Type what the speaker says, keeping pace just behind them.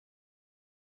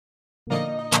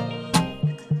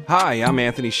Hi, I'm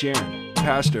Anthony Sharon,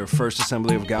 pastor of First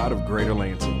Assembly of God of Greater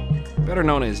Lansing, better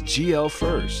known as GL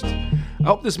First. I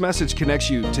hope this message connects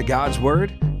you to God's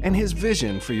Word and His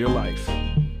vision for your life.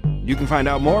 You can find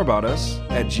out more about us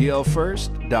at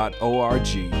glfirst.org.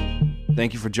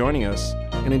 Thank you for joining us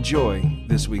and enjoy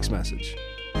this week's message.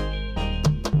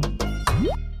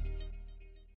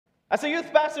 As a youth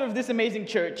pastor of this amazing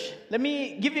church, let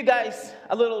me give you guys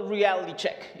a little reality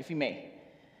check, if you may,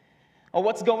 on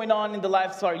what's going on in the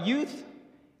lives of our youth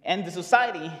and the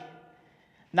society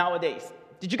nowadays.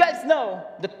 Did you guys know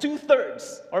that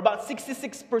 2/3, or about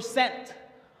 66%,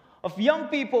 of young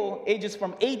people ages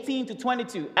from 18 to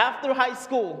 22 after high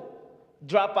school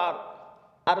drop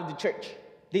out of the church?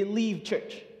 They leave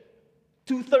church.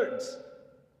 2/3.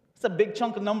 It's a big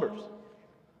chunk of numbers.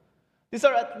 These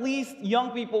are at least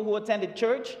young people who attended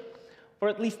church for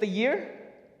at least a year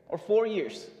or 4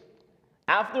 years.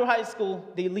 After high school,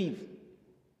 they leave.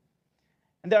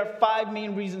 And there are 5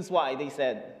 main reasons why, they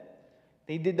said.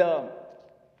 They did a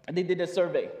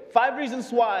survey. 5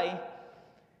 reasons why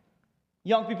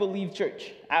young people leave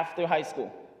church after high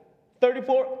school.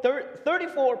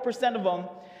 34% of them,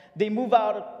 they move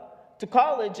out to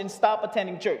college and stop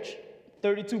attending church.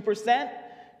 32%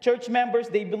 church members,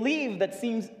 they believe that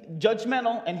seems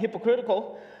judgmental and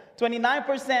hypocritical.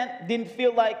 29% didn't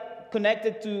feel like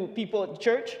connected to people at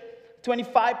church.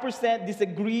 25%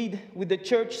 disagreed with the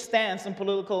church stance on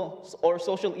political or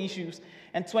social issues.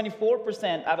 And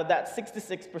 24% out of that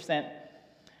 66%,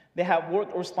 they have work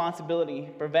responsibility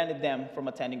prevented them from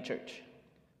attending church.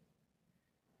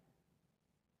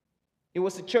 It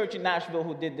was a church in Nashville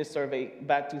who did this survey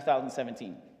back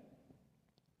 2017.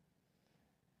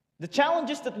 The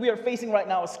challenges that we are facing right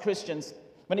now as Christians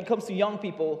when it comes to young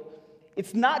people,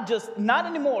 it's not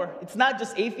anymore, it's not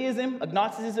just atheism,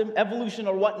 agnosticism, evolution,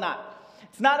 or whatnot.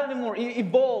 It's not anymore. It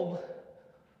evolved,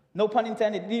 no pun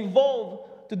intended, it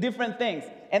evolved to different things.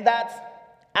 And that's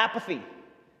apathy.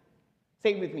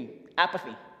 Say it with me,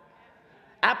 apathy.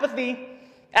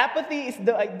 Apathy is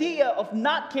the idea of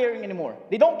not caring anymore.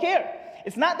 They don't care.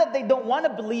 It's not that they don't want to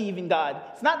believe in God.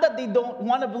 It's not that they don't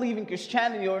want to believe in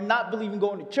Christianity or not believe in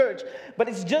going to church, but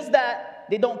it's just that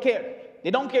they don't care.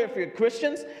 They don't care if you're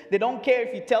Christians. They don't care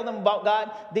if you tell them about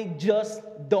God. They just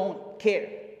don't care.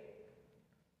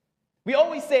 We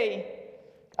always say,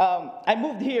 I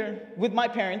moved here with my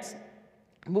parents.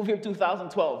 I moved here in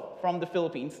 2012 from the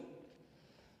Philippines.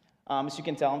 As you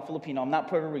can tell, I'm Filipino. I'm not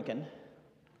Puerto Rican.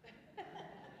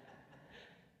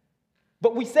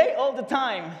 But we say all the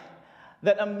time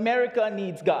that America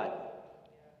needs God,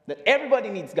 that everybody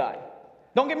needs God.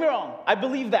 Don't get me wrong, I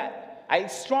believe that. I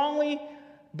strongly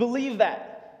believe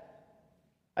that.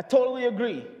 I totally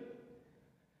agree.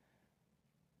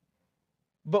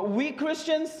 But we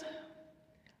Christians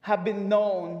have been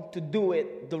known to do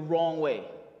it the wrong way.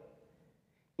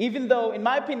 Even though, in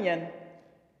my opinion,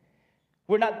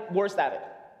 we're not worse at it.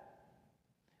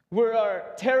 We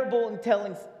are terrible in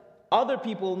telling other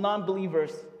people,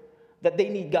 non-believers, that they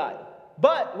need God.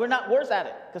 But we're not worse at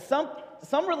it. Because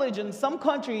some religions, some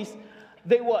countries,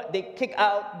 they kick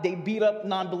out, they beat up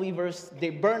non-believers, they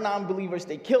burn non-believers,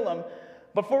 they kill them.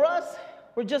 But for us,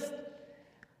 we're just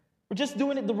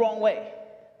doing it the wrong way.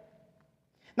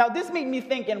 Now, this made me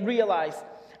think and realize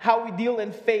how we deal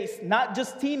and face not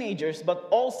just teenagers, but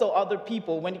also other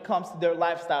people when it comes to their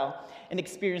lifestyle and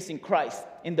experiencing Christ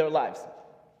in their lives.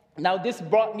 Now, this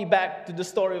brought me back to the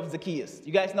story of Zacchaeus.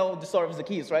 You guys know the story of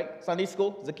Zacchaeus, right? Sunday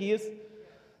school, Zacchaeus,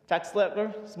 tax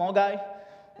collector, small guy,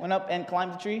 went up and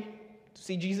climbed the tree to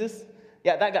see Jesus.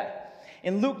 Yeah, that guy.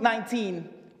 In Luke 19,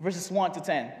 verses 1 to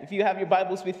 10. If you have your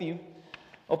Bibles with you,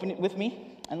 open it with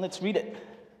me, and let's read it.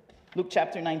 Luke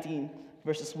chapter 19,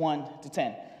 verses 1 to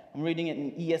 10. I'm reading it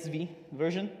in ESV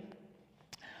version.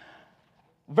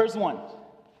 Verse 1.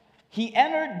 He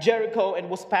entered Jericho and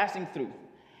was passing through.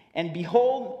 And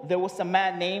behold, there was a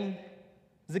man named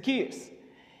Zacchaeus.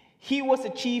 He was a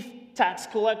chief tax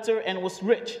collector and was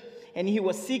rich, and he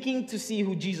was seeking to see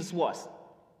who Jesus was.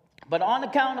 But on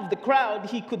account of the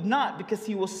crowd, he could not, because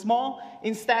he was small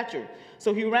in stature.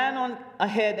 So he ran on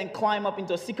ahead and climbed up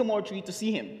into a sycamore tree to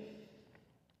see him,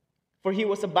 for he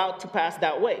was about to pass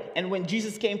that way. And when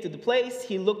Jesus came to the place,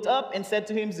 he looked up and said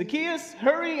to him, Zacchaeus,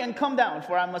 hurry and come down,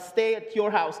 for I must stay at your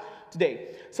house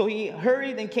today. So he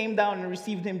hurried and came down and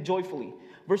received him joyfully.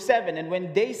 Verse 7, and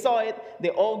when they saw it, they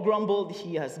all grumbled,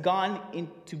 he has gone in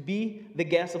to be the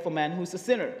guest of a man who's a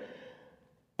sinner.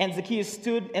 And Zacchaeus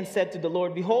stood and said to the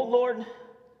Lord, Behold, Lord,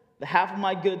 the half of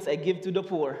my goods I give to the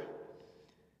poor.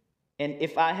 And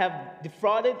if I have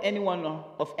defrauded anyone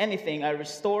of anything, I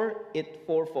restore it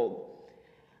fourfold.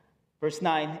 Verse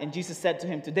 9, and Jesus said to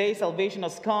him, today salvation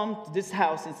has come to this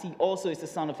house, since he also is the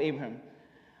son of Abraham.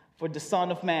 For the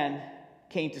Son of Man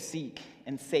came to seek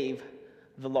and save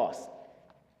the lost.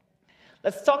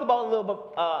 Let's talk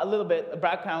about a little bit of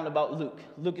background about Luke.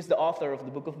 Luke is the author of the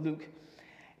book of Luke,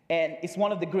 and it's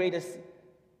one of the greatest,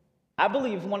 I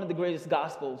believe, one of the greatest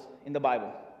gospels in the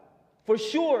Bible. For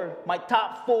sure, my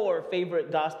top 4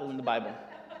 favorite gospel in the Bible.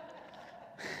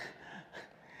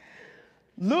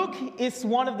 Luke is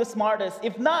one of the smartest,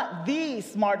 if not the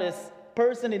smartest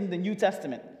person in the New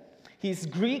Testament. He's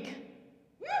Greek.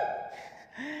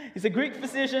 He's a Greek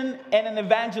physician and an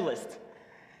evangelist.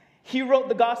 He wrote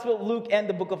the Gospel of Luke and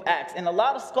the book of Acts. And a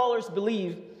lot of scholars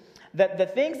believe that the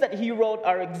things that he wrote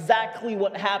are exactly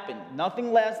what happened.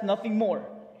 Nothing less, nothing more.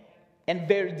 And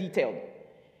very detailed.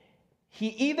 He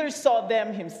either saw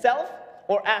them himself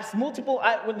or asked multiple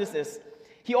eyewitnesses.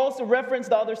 He also referenced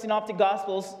the other synoptic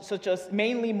gospels, such as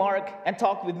mainly Mark, and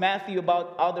talked with Matthew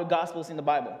about other gospels in the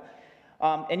Bible.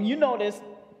 And you notice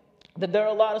that there are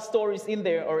a lot of stories in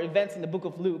there, or events in the book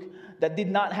of Luke, that did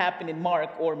not happen in Mark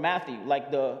or Matthew,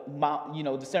 like the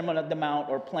Sermon on the Mount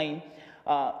or Plain,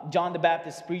 John the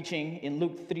Baptist preaching in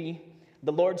Luke 3,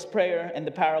 the Lord's Prayer, and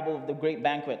the parable of the great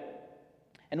banquet.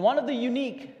 And one of the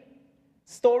unique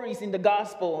stories in the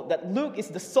gospel that Luke is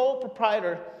the sole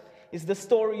proprietor is the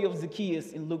story of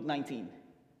Zacchaeus in Luke 19.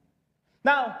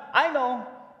 Now, I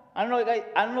don't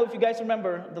know if you guys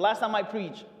remember, the last time I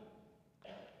preached,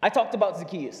 I talked about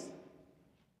Zacchaeus.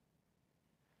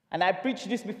 And I preached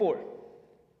this before.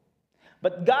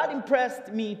 But God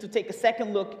impressed me to take a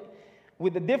second look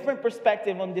with a different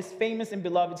perspective on this famous and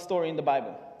beloved story in the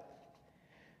Bible.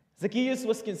 Zacchaeus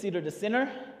was considered a sinner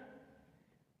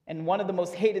and one of the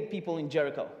most hated people in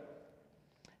Jericho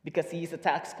because he is a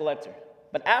tax collector.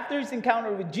 But after his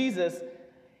encounter with Jesus,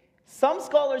 some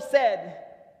scholars said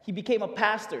he became a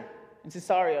pastor in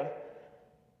Caesarea.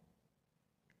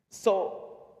 So,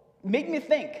 make me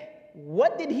think,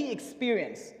 what did he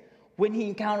experience when he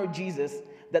encountered Jesus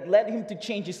that led him to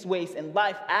change his ways and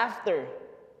life after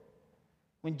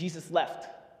when Jesus left?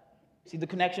 See the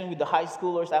connection with the high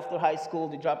schoolers after high school,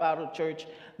 they drop out of church.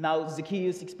 Now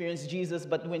Zacchaeus experienced Jesus,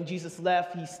 but when Jesus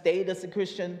left, he stayed as a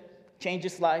Christian, changed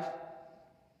his life.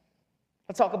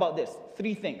 Let's talk about this.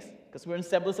 3 things, because we're in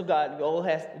Assemblies of God.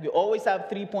 We always have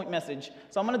 3-point message.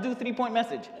 So I'm going to do 3-point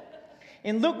message.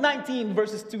 In Luke 19,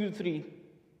 verses 2 to 3,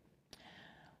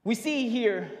 we see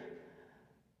here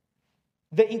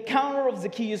the encounter of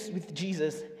Zacchaeus with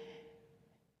Jesus.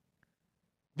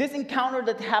 This encounter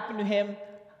that happened to him,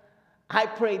 I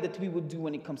pray that we would do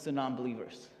when it comes to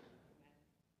non-believers.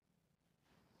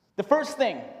 The first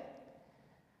thing,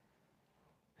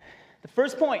 the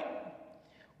first point,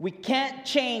 we can't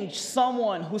change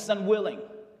someone who's unwilling.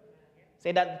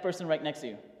 Say that to the person right next to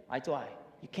you, eye to eye.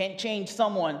 You can't change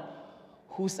someone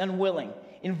who's unwilling.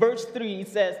 In verse 3, it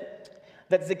says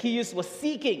that Zacchaeus was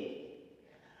seeking.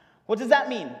 What does that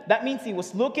mean? That means he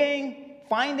was looking,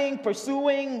 finding,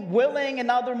 pursuing, willing, and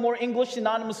other more English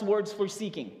synonymous words for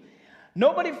seeking.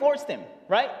 Nobody forced him,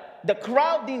 right? The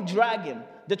crowd didn't drag him.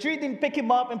 The tree didn't pick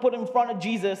him up and put him in front of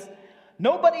Jesus.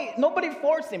 Nobody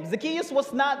forced him. Zacchaeus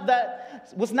was not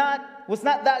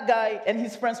that guy, and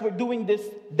his friends were doing this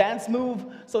dance move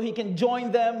so he can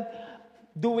join them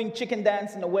doing chicken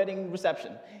dance in a wedding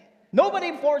reception.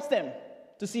 Nobody forced him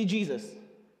to see Jesus.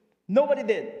 Nobody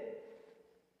did.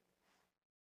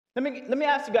 Let me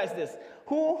ask you guys this.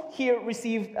 Who here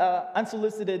received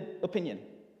unsolicited opinion?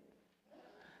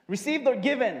 Received or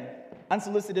given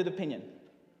unsolicited opinion?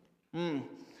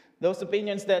 Those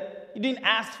opinions that you didn't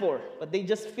ask for, but they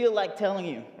just feel like telling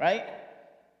you, right?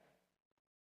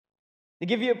 They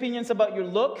give you opinions about your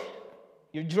look,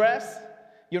 your dress,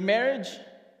 your marriage.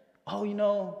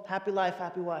 Oh, happy life,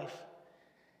 happy wife.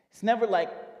 It's never like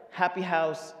happy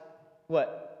house,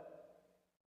 what?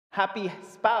 Happy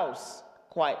spouse,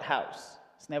 quiet house.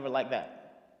 It's never like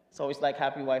that. It's always like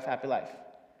happy wife, happy life.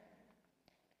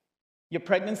 Your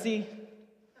pregnancy,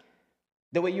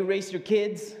 the way you raise your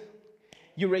kids,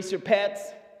 you raise your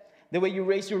pets, the way you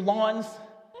raise your lawns.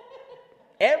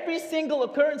 Every single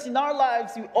occurrence in our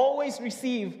lives, you always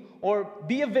receive or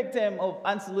be a victim of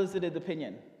unsolicited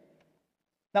opinion.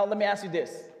 Now, let me ask you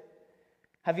this.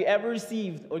 Have you ever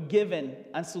received or given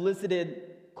unsolicited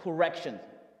correction?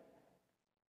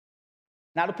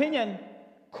 Not opinion,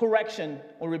 correction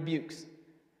or rebukes.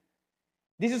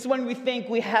 This is when we think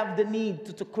we have the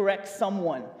need to correct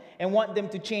someone and want them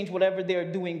to change whatever they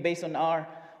are doing based on our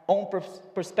own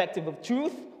perspective of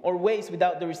truth or ways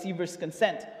without the receiver's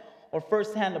consent or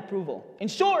first-hand approval. In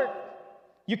short,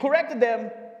 you corrected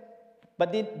them,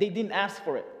 but they didn't ask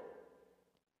for it.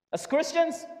 As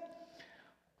Christians,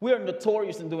 We are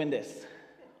notorious in doing this.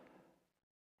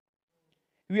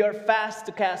 We are fast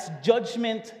to cast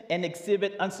judgment and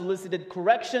exhibit unsolicited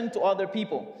correction to other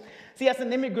people. See, as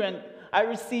an immigrant, I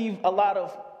receive a lot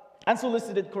of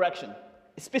unsolicited correction,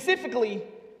 specifically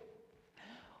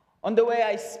on the way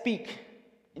I speak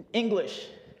in English,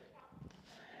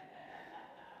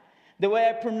 the way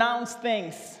I pronounce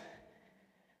things,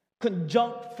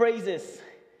 conjunct phrases,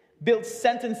 build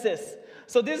sentences.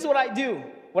 So this is what I do.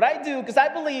 What I do, because I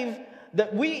believe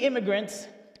that we immigrants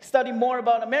study more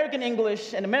about American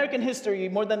English and American history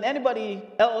more than anybody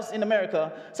else in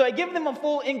America. So I give them a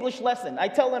full English lesson. I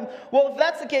tell them, well, if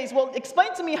that's the case, well,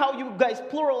 explain to me how you guys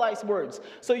pluralize words.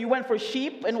 So you went for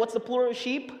sheep, and what's the plural of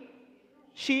sheep?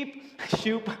 Sheep,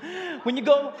 shoop. When you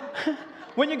go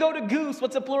to goose,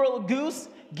 what's the plural of goose?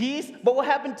 Geese. But what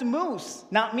happened to moose?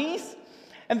 Not meese.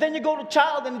 And then you go to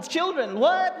child and it's children.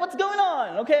 What? What's going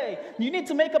on? Okay, you need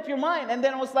to make up your mind. And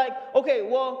then I was like, okay,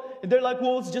 well, they're like,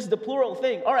 well, it's just the plural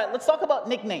thing. All right, let's talk about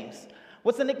nicknames.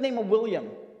 What's the nickname of William?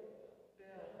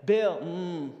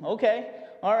 Bill. Okay,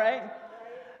 all right.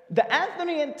 The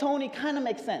Anthony and Tony kind of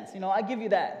makes sense. You know, I give you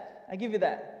that.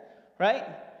 Right?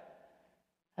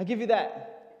 I give you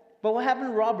that. But what happened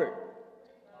to Robert?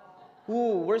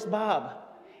 Ooh, where's Bob?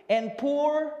 And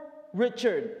poor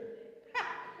Richard.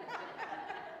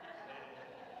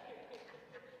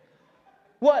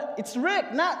 What? It's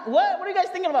Rick, not what? What are you guys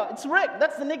thinking about? It's Rick.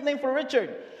 That's the nickname for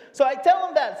Richard. So I tell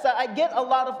him that. So I get a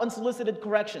lot of unsolicited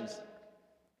corrections.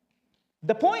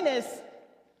 The point is,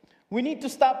 we need to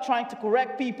stop trying to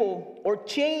correct people or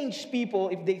change people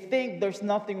if they think there's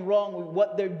nothing wrong with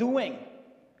what they're doing.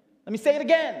 Let me say it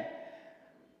again.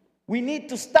 We need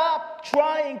to stop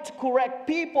trying to correct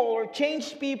people or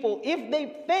change people if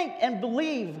they think and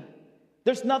believe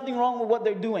there's nothing wrong with what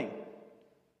they're doing.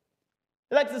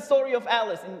 Like the story of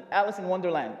Alice in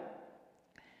Wonderland.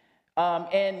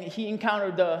 And he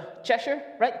encountered the Cheshire,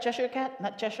 right? Cheshire cat,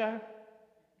 not Cheshire.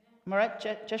 Am I right?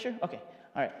 Cheshire? Okay.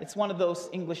 All right. It's one of those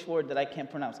English words that I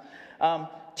can't pronounce.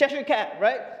 Cheshire cat,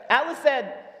 right? Alice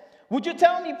said, would you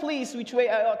tell me, please, which way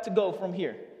I ought to go from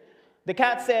here? The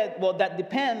cat said, well, that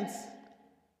depends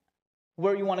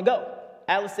where you want to go.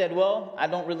 Alice said, well, I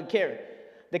don't really care.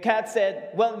 The cat said,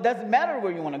 well, it doesn't matter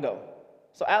where you want to go.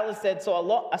 So Alice said,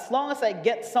 so as long as I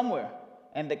get somewhere.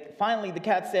 And finally the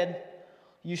cat said,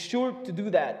 you're sure to do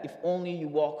that if only you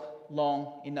walk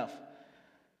long enough.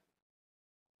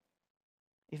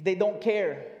 If they don't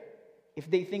care, if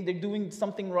they think they're doing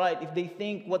something right, if they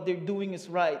think what they're doing is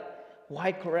right,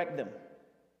 why correct them?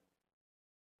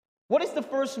 What is the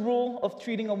first rule of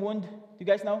treating a wound? Do you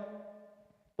guys know?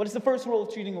 What is the first rule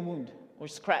of treating a wound or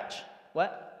scratch?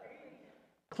 What?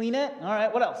 Clean it. All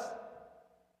right, what else?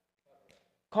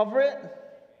 Cover it.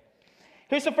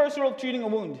 Here's the first rule of treating a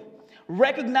wound.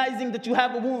 Recognizing that you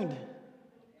have a wound.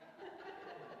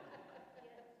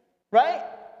 Right?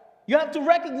 You have to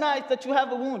recognize that you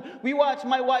have a wound.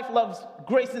 My wife loves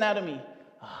Grey's Anatomy.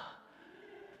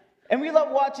 And we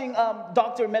love watching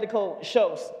doctor medical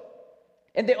shows.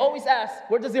 And they always ask,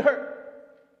 where does it hurt?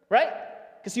 Right?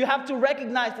 Because you have to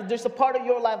recognize that there's a part of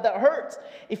your life that hurts.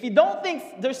 If you don't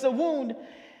think there's a wound,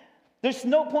 there's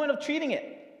no point of treating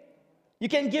it. You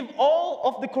can give all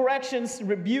of the corrections,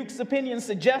 rebukes, opinions,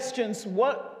 suggestions,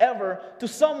 whatever, to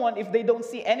someone. If they don't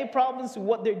see any problems with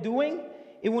what they're doing,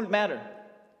 it wouldn't matter.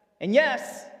 And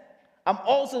yes, I'm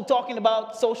also talking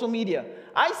about social media.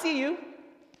 I see you.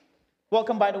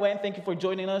 Welcome, by the way, and thank you for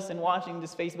joining us and watching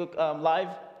this Facebook Live.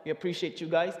 We appreciate you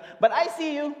guys. But I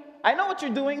see you. I know what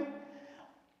you're doing.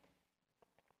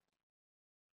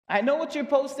 I know what you're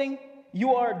posting.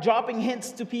 You are dropping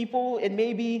hints to people and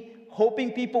maybe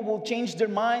hoping people will change their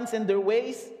minds and their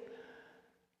ways.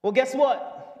 Well, guess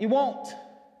what? It won't.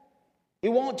 It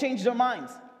won't change their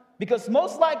minds. Because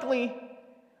most likely,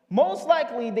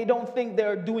 they don't think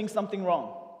they're doing something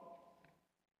wrong.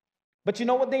 But you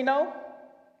know what they know?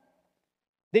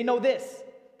 They know this,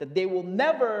 that they will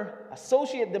never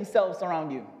associate themselves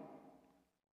around you.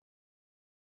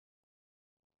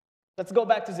 Let's go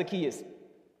back to Zacchaeus.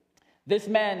 This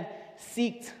man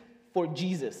seeked for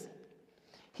Jesus.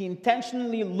 He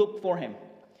intentionally looked for him.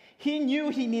 He knew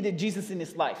he needed Jesus in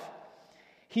his life.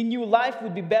 He knew life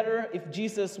would be better if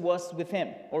Jesus was with him,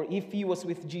 or if he was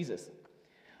with Jesus.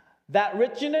 That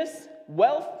richness,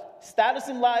 wealth, status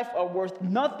in life are worth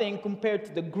nothing compared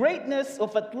to the greatness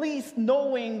of at least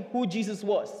knowing who Jesus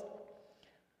was.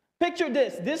 Picture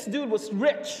this. This dude was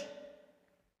rich,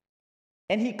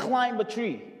 and he climbed a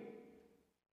tree.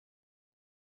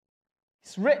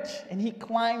 He's rich, and he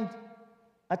climbed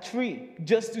a tree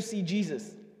just to see Jesus.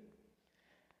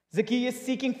 Zacchaeus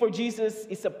seeking for Jesus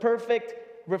is a perfect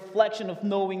reflection of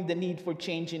knowing the need for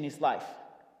change in his life.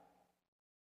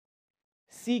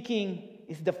 Seeking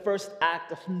is the first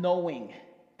act of knowing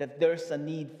that there's a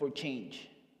need for change.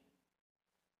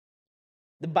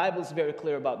 The Bible is very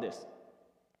clear about this.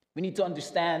 We need to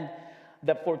understand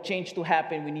that for change to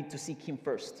happen, we need to seek Him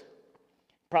first.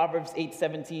 Proverbs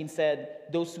 8:17 said,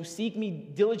 "Those who seek me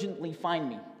diligently find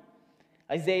me."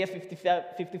 Isaiah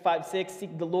 55:6,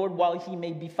 "Seek the Lord while He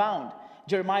may be found."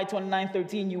 Jeremiah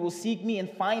 29:13, "You will seek me and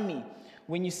find me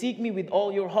when you seek me with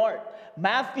all your heart."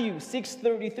 Matthew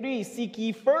 6:33, "Seek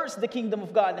ye first the kingdom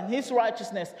of God and His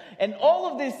righteousness, and all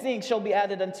of these things shall be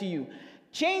added unto you."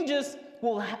 Changes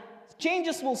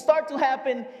will start to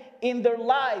happen in their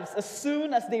lives as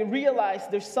soon as they realize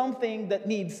there's something that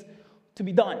needs to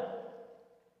be done.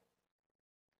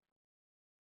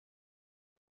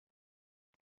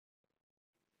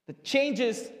 The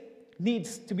changes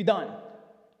needs to be done.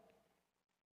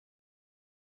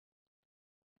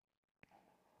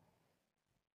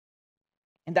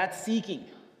 And that's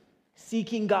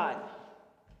seeking God.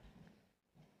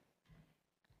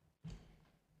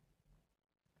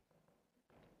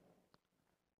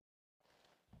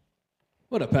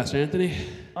 What up, Pastor Anthony?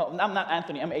 Oh, I'm not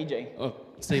Anthony, I'm AJ. Oh,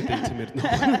 same thing to me. No.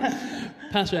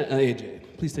 Pastor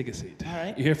AJ, please take a seat. All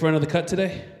right. You here for another cut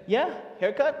today? Yeah,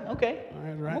 haircut? Okay. All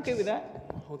right, I'm okay with that.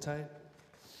 Hold tight.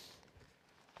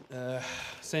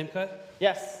 Same cut?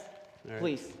 Yes, All right.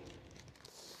 please.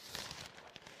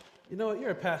 You know what?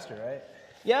 You're a pastor, right?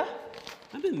 Yeah?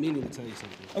 I've been meaning to tell you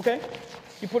something. Okay.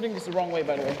 You're putting this the wrong way,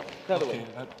 by the way. The other way.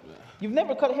 Okay, You've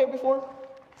never cut hair before?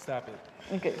 stop it.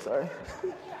 Okay, sorry.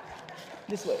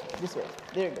 This way.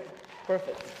 There you go.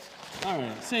 Perfect. All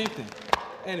right, same thing.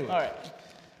 Anyway. All right.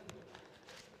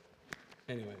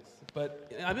 Anyways,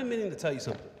 but I've been meaning to tell you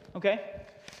something. Okay.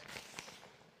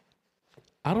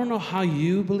 I don't know how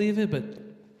you believe it, but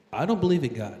I don't believe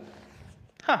in God.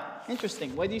 Huh,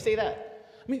 interesting. Why do you say that?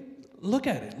 I mean, look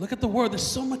at it. Look at the world. There's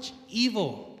so much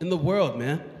evil in the world,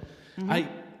 man.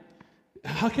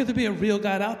 How can there be a real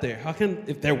God out there? How can,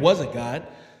 if there was a God,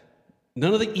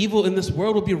 none of the evil in this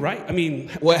world would be right? I mean,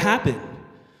 what happened?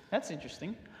 That's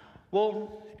interesting.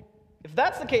 Well, if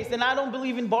that's the case, then I don't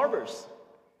believe in barbers.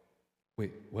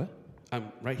 Wait, what?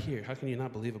 I'm right here. How can you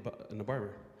not believe in a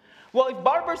barber? Well, if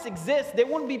barbers exist, there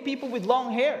wouldn't be people with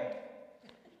long hair.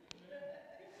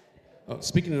 Oh,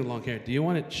 speaking of long hair, do you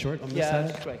want it short on this Yeah,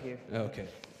 side? it's right here. Oh, okay.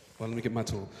 Well, let me get my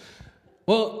tool.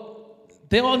 Well,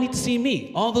 they all need to see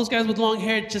me. All those guys with long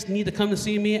hair just need to come to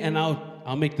see me, and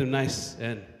I'll make them nice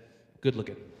and good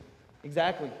looking.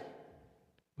 Exactly.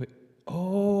 Wait.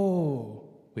 Oh.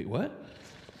 Wait, what?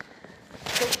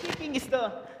 So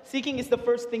seeking is the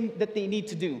first thing that they need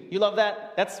to do. You love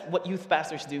that? That's what youth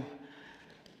pastors do.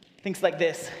 Things like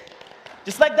this.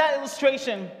 Just like that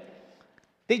illustration,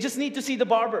 they just need to see the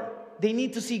barber. They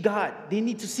need to see God. They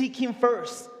need to seek Him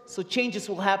first, so changes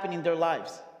will happen in their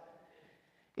lives.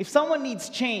 If someone needs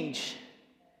change,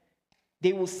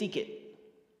 they will seek it.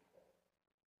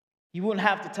 You wouldn't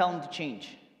have to tell them to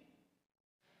change.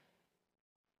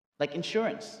 Like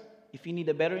insurance. If you need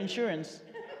a better insurance,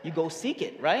 you go seek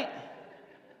it, right?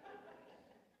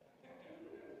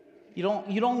 You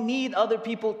don't need other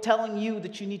people telling you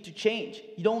that you need to change.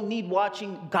 You don't need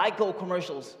watching Geico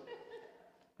commercials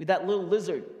with that little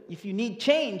lizard. If you need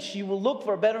change, you will look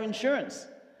for better insurance.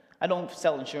 I don't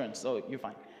sell insurance, so you're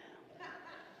fine.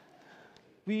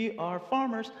 We are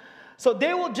farmers. So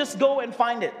they will just go and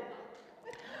find it.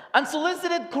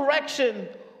 Unsolicited correction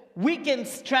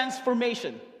weakens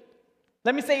transformation.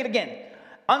 Let me say it again.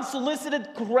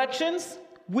 Unsolicited corrections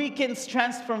weakens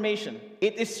transformation.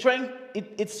 It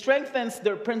strengthens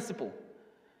their principle.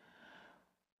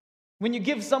 When you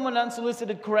give someone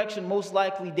unsolicited correction, most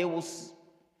likely they will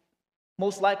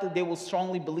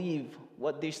strongly believe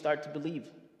what they start to believe.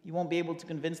 You won't be able to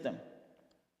convince them.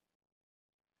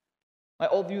 My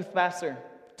old youth pastor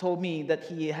told me that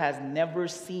he has never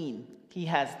seen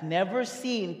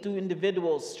two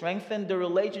individuals strengthen their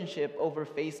relationship over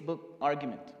Facebook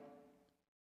argument.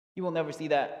 You will never see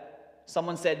that.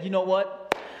 Someone said, you know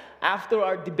what? After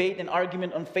our debate and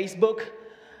argument on Facebook,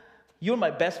 you're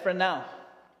my best friend now.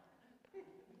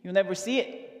 You'll never see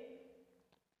it.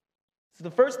 So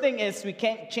the first thing is we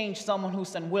can't change someone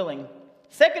who's unwilling.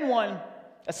 Second one,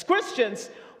 as Christians,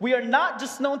 we are not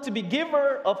just known to be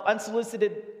giver of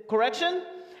unsolicited correction.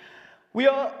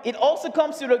 It also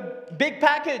comes with a big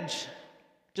package,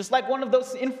 just like one of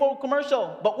those info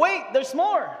commercial. But wait, there's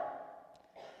more.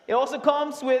 It also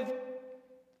comes with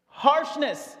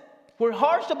harshness. We're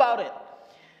harsh about it.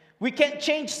 We can't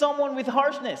change someone with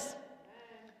harshness.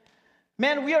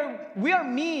 Man, we are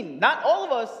mean. Not all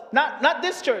of us, not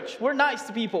this church. We're nice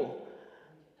to people.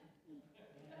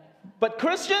 But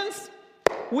Christians,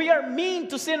 we are mean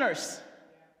to sinners.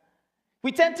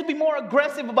 We tend to be more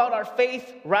aggressive about our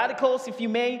faith, radicals if you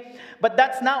may, but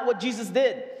that's not what Jesus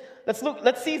did.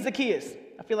 Let's see Zacchaeus.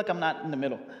 I feel like I'm not in the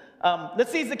middle.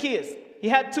 Let's see Zacchaeus. He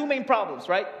had two main problems,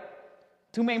 right?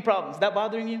 Two main problems. Is that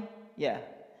bothering you? Yeah.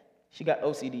 She got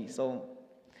OCD, so.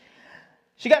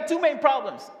 She got two main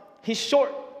problems. He's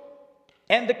short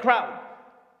and the crowd.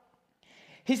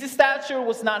 His stature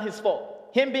was not his fault.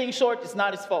 Him being short is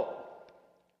not his fault.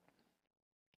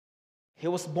 He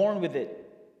was born with it.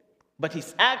 But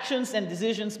his actions and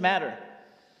decisions matter.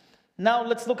 Now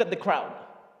let's look at the crowd.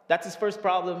 That's his first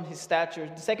problem, his stature.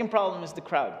 The second problem is the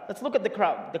crowd. Let's look at the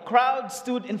crowd. The crowd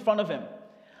stood in front of him,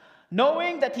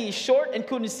 knowing that he is short and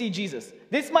couldn't see Jesus.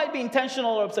 This might be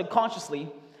intentional or subconsciously.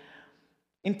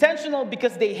 Intentional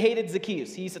because they hated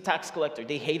Zacchaeus. He's a tax collector.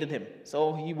 They hated him,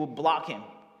 so he will block him.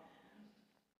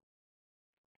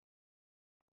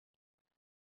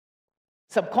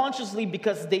 Subconsciously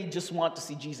because they just want to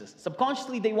see Jesus.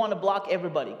 Subconsciously they want to block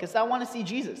everybody because I want to see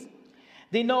Jesus.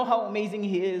 They know how amazing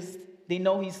he is. They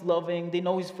know he's loving. They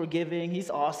know he's forgiving. He's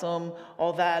awesome.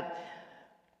 All that.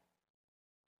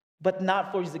 But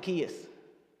not for Zacchaeus.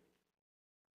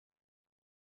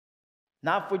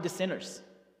 Not for the sinners.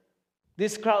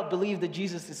 This crowd believed that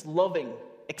Jesus is loving,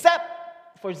 except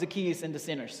for Zacchaeus and the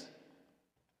sinners.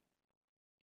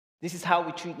 This is how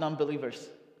we treat non-believers.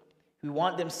 We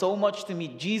want them so much to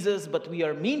meet Jesus, but we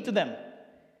are mean to them.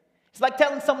 It's like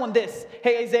telling someone this: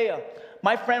 hey, Isaiah,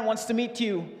 my friend wants to meet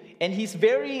you, and he's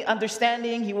very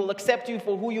understanding. He will accept you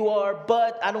for who you are,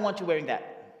 but I don't want you wearing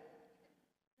that.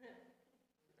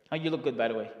 Oh, you look good, by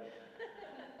the way.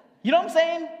 You know what I'm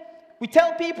saying? We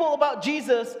tell people about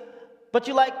Jesus, but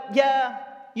you're like, yeah,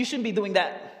 you shouldn't be doing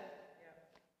that.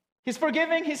 He's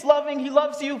forgiving, he's loving, he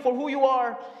loves you for who you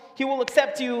are. He will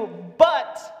accept you,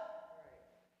 but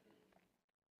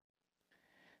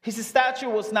his stature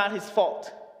was not his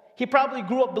fault. He probably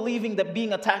grew up believing that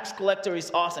being a tax collector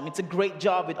is awesome. It's a great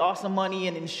job with awesome money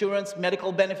and insurance,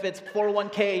 medical benefits,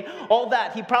 401k, all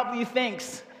that. He probably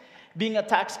thinks being a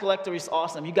tax collector is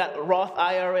awesome. You got a Roth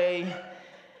IRA.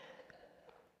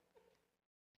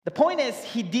 The point is,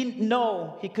 he didn't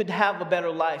know he could have a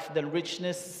better life than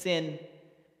richness, sin,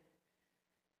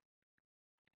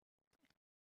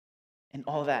 and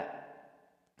all that.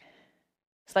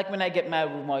 It's like when I get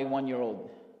mad with my 1-year-old.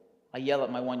 I yell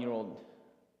at my 1-year-old,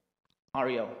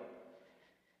 Ariel.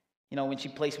 You know, when she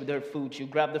plays with her food, she'll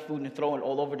grab the food and throw it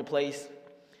all over the place.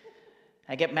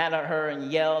 I get mad at her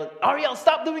and yell, Ariel,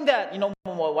 stop doing that. You know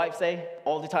what my wife say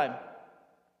all the time?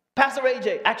 Pastor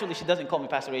AJ. Actually, she doesn't call me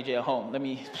Pastor AJ at home. Let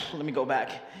me go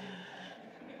back.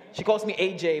 She calls me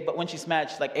AJ, but when she's mad,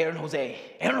 she's like, Aaron Jose.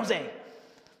 Aaron Jose.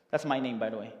 That's my name, by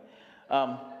the way.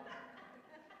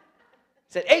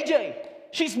 Said, AJ,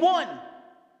 she's one.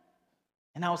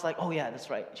 And I was like, oh yeah, that's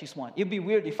right, she's one. It'd be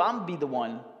weird if I'm the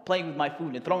one playing with my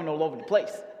food and throwing it all over the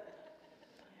place.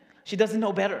 She doesn't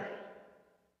know better.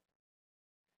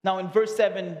 Now in verse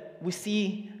 7, we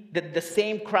see that the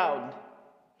same crowd,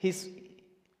 he's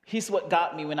what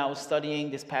got me when I was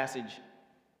studying this passage.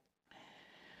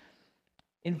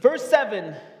 In verse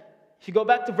 7, if you go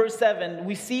back to verse 7,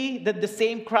 we see that the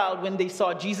same crowd, when they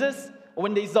saw Jesus, or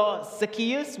when they saw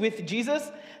Zacchaeus with Jesus,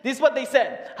 this is what they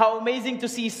said: how amazing to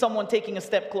see someone taking a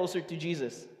step closer to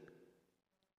Jesus. Is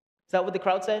that what the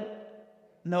crowd said?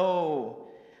 No.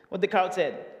 What the crowd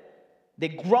said? They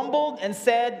grumbled and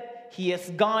said, he has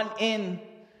gone in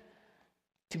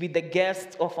to be the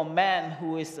guest of a man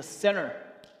who is a sinner.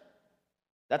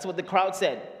 That's what the crowd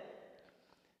said.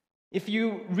 If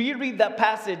you reread that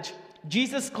passage,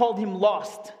 Jesus called him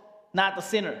lost, not a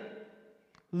sinner.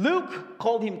 Luke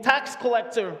called him tax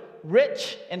collector,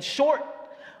 rich and short,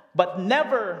 but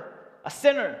never a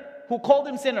sinner. Who called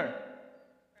him sinner?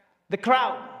 The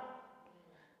crowd.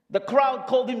 The crowd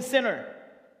called him sinner.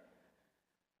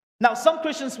 Now, some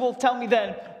Christians will tell me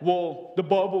then, well, the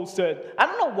Bible said. I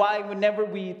don't know why whenever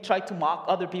we try to mock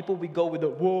other people, we go with the,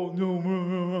 whoa,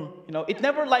 no. You know, it's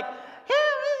never like, yeah,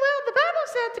 well, the Bible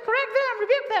said to correct them,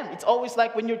 rebuke them. It's always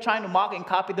like when you're trying to mock and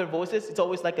copy their voices, it's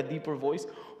always like a deeper voice.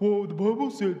 Whoa, the Bible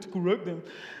said to correct them.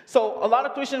 So a lot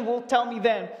of Christians will tell me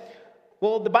then,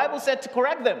 well, the Bible said to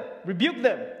correct them, rebuke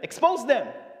them, expose them.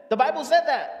 The Bible said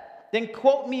that. Then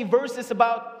quote me verses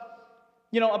about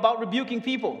rebuking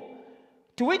people.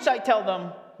 To which I tell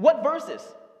them, what verses?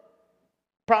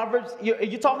 Proverbs, are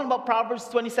you talking about Proverbs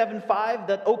 27:5,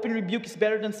 that open rebuke is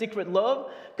better than secret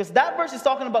love? Because that verse is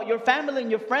talking about your family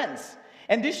and your friends.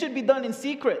 And this should be done in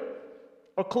secret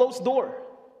or closed door.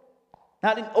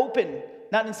 Not in open,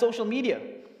 not in social media.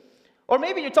 Or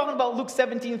maybe you're talking about Luke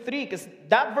 17:3, because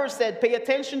that verse said, pay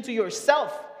attention to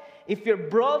yourself. If your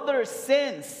brother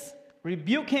sins,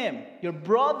 rebuke him. Your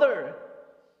brother.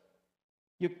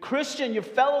 your Christian, your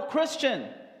fellow Christian.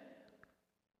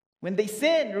 When they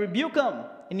sin, rebuke them.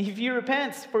 And if he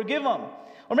repents, forgive them.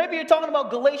 Or maybe you're talking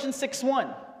about Galatians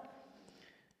 6:1.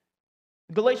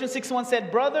 Galatians 6:1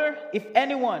 said, brother, if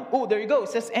anyone, oh, there you go. It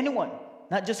says anyone,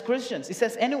 not just Christians. It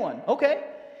says anyone. Okay.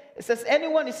 It says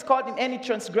anyone is caught in any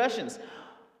transgressions.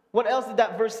 What else did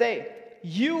that verse say?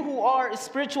 You who are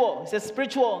spiritual. It says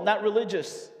spiritual, not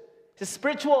religious. It says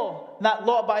spiritual, not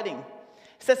law-abiding.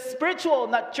 It says spiritual,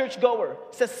 not churchgoer.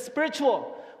 It says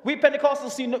spiritual. We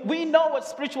Pentecostals, we know what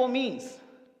spiritual means.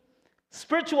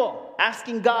 Spiritual,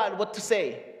 asking God what to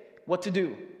say, what to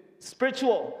do.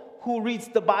 Spiritual, who reads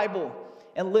the Bible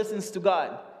and listens to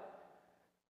God.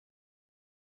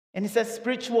 And it says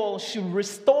spiritual should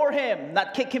restore him,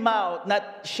 not kick him out,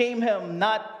 not shame him,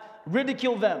 not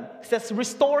ridicule them. It says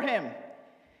restore him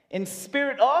in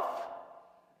spirit of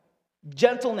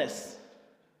gentleness.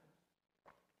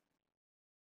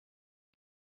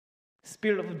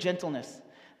 Spirit of gentleness.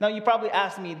 Now you probably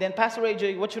ask me, then Pastor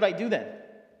AJ, what should I do then?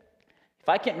 If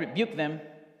I can't rebuke them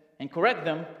and correct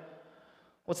them,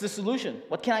 what's the solution?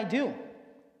 What can I do?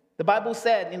 The Bible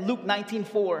said in Luke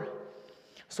 19:4,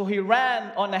 so he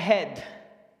ran on ahead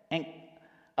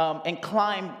and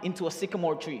climbed into a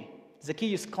sycamore tree.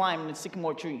 Zacchaeus climbed in a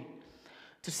sycamore tree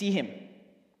to see him.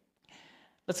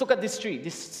 Let's look at this tree,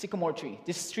 this sycamore tree.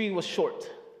 This tree was short,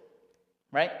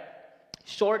 right?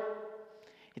 Short,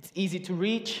 it's easy to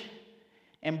reach,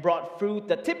 and brought fruit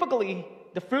that typically,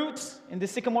 the fruits in the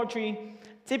sycamore tree,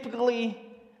 typically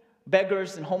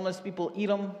beggars and homeless people eat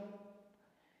them.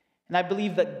 And I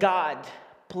believe that God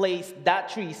placed that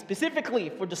tree specifically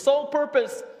for the sole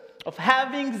purpose of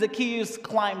having Zacchaeus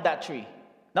climb that tree.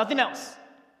 Nothing else.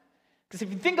 Because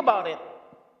if you think about it,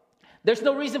 there's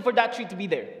no reason for that tree to be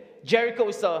there. Jericho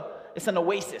is an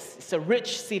oasis. It's a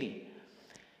rich city.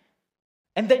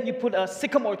 And then you put a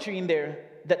sycamore tree in there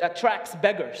that attracts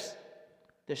beggars.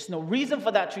 There's no reason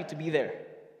for that tree to be there.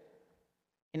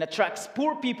 It attracts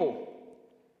poor people.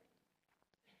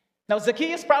 Now,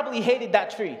 Zacchaeus probably hated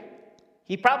that tree.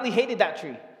 He probably hated that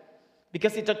tree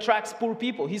because it attracts poor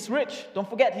people. He's rich. Don't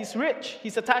forget, he's rich.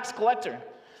 He's a tax collector.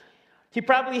 He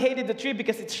probably hated the tree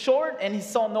because it's short and he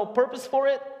saw no purpose for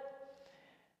it.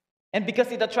 And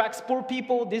because it attracts poor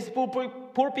people, these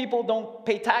poor people don't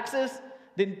pay taxes.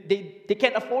 They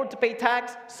can't afford to pay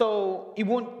tax, so it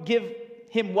won't give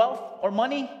him wealth or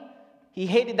money. He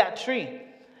hated that tree.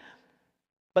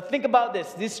 But think about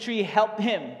this. This tree helped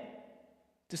him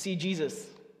to see Jesus.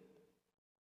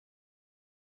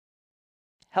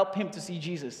 Help him to see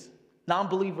Jesus.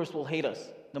 Non-believers will hate us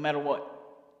no matter what.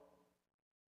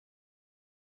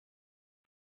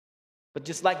 But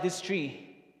just like this tree,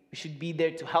 we should be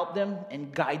there to help them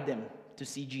and guide them to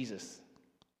see Jesus.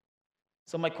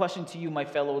 So my question to you, my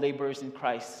fellow laborers in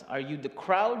Christ, are you the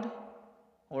crowd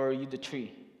or are you the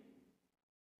tree?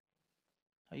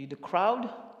 Are you the crowd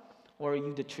or are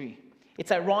you the tree?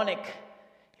 It's ironic,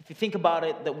 if you think about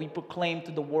it, that we proclaim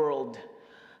to the world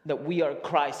that we are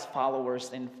Christ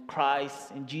followers and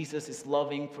Christ and Jesus is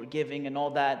loving, forgiving, and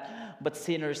all that, but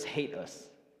sinners hate us.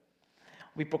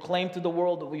 We proclaim to the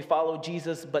world that we follow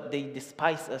Jesus, but they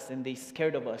despise us and they're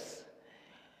scared of us.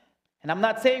 And I'm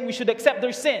not saying we should accept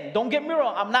their sin. Don't get me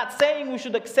wrong. I'm not saying we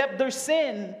should accept their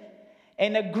sin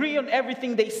and agree on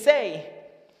everything they say.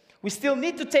 We still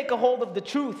need to take a hold of the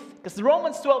truth. Because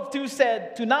Romans 12:2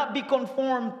 said, to not be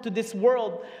conformed to this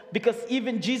world, because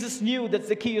even Jesus knew that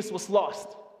Zacchaeus was lost.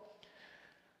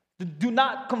 Do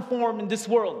not conform in this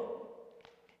world,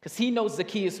 because he knows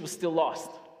Zacchaeus was still lost.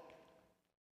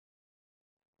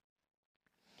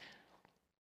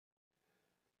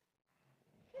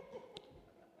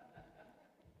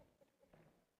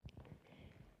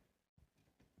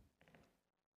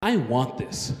 I want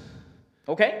this.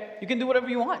 Okay? You can do whatever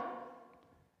you want.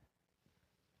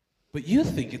 But you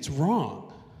think it's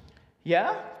wrong.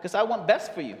 Yeah? Because I want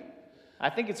best for you. I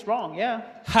think it's wrong, yeah.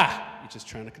 Ha! You're just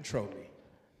trying to control me.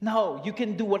 No, you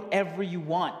can do whatever you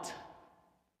want.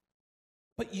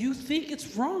 But you think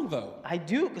it's wrong, though. I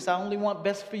do, because I only want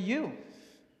best for you.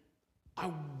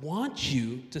 I want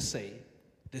you to say,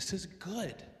 this is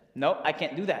good. No, I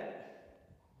can't do that.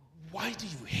 Why do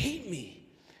you hate me?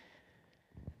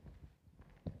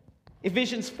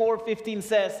 Ephesians 4:15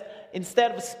 says,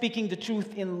 instead of speaking the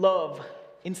truth in love,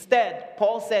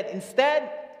 Paul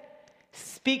said,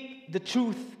 speak the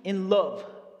truth in love.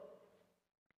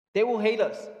 They will hate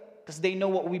us because they know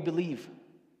what we believe.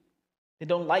 They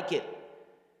don't like it.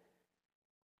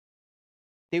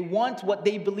 They want what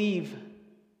they believe.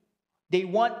 They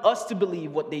want us to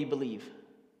believe what they believe.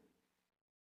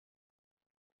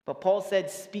 But Paul said,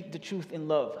 speak the truth in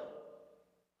love.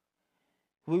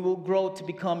 we will grow to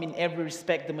become in every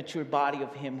respect the mature body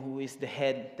of Him who is the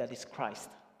head, that is Christ.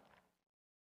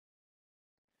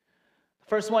 The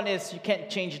first one is you can't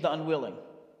change the unwilling.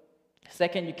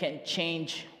 Second, you can't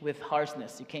change with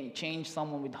harshness. You can't change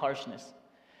someone with harshness.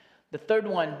 The third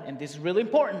one, and this is really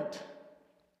important,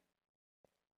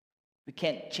 we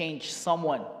can't change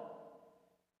someone.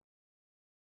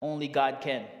 Only God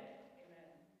can.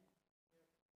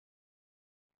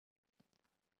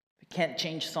 We can't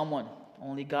change someone.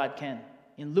 Only God can.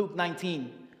 In Luke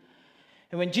 19,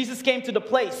 and when Jesus came to the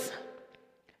place,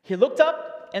 He looked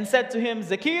up and said to him,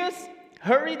 Zacchaeus,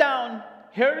 hurry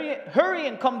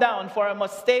and come down, for I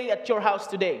must stay at your house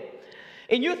today.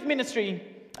 In youth ministry,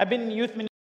 I've been in youth ministry.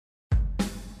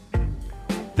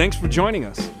 Thanks for joining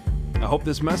us. I hope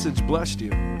this message blessed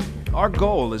you. Our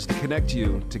goal is to connect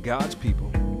you to God's people,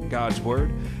 God's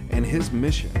Word, and His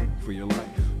mission for your life.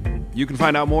 You can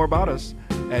find out more about us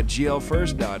at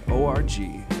glfirst.org.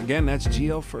 Again, that's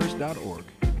glfirst.org.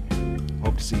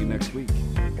 Hope to see you next week.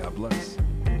 God bless.